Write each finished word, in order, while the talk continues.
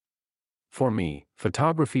For me,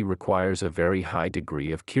 photography requires a very high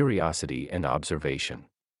degree of curiosity and observation.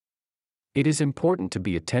 It is important to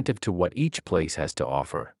be attentive to what each place has to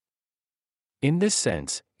offer. In this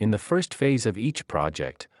sense, in the first phase of each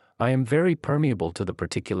project, I am very permeable to the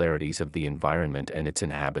particularities of the environment and its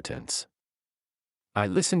inhabitants. I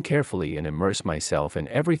listen carefully and immerse myself in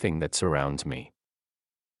everything that surrounds me.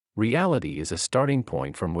 Reality is a starting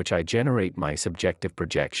point from which I generate my subjective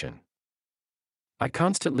projection. I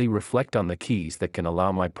constantly reflect on the keys that can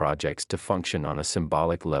allow my projects to function on a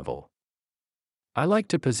symbolic level. I like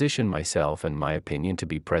to position myself and my opinion to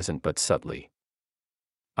be present but subtly.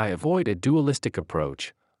 I avoid a dualistic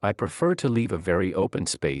approach. I prefer to leave a very open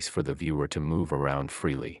space for the viewer to move around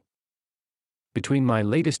freely. Between my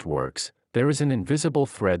latest works, there is an invisible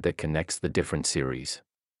thread that connects the different series.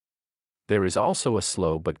 There is also a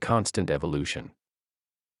slow but constant evolution.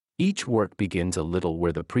 Each work begins a little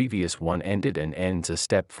where the previous one ended and ends a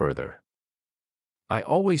step further. I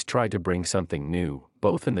always try to bring something new,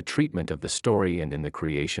 both in the treatment of the story and in the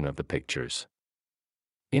creation of the pictures.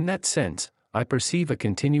 In that sense, I perceive a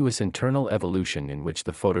continuous internal evolution in which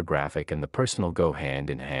the photographic and the personal go hand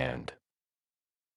in hand.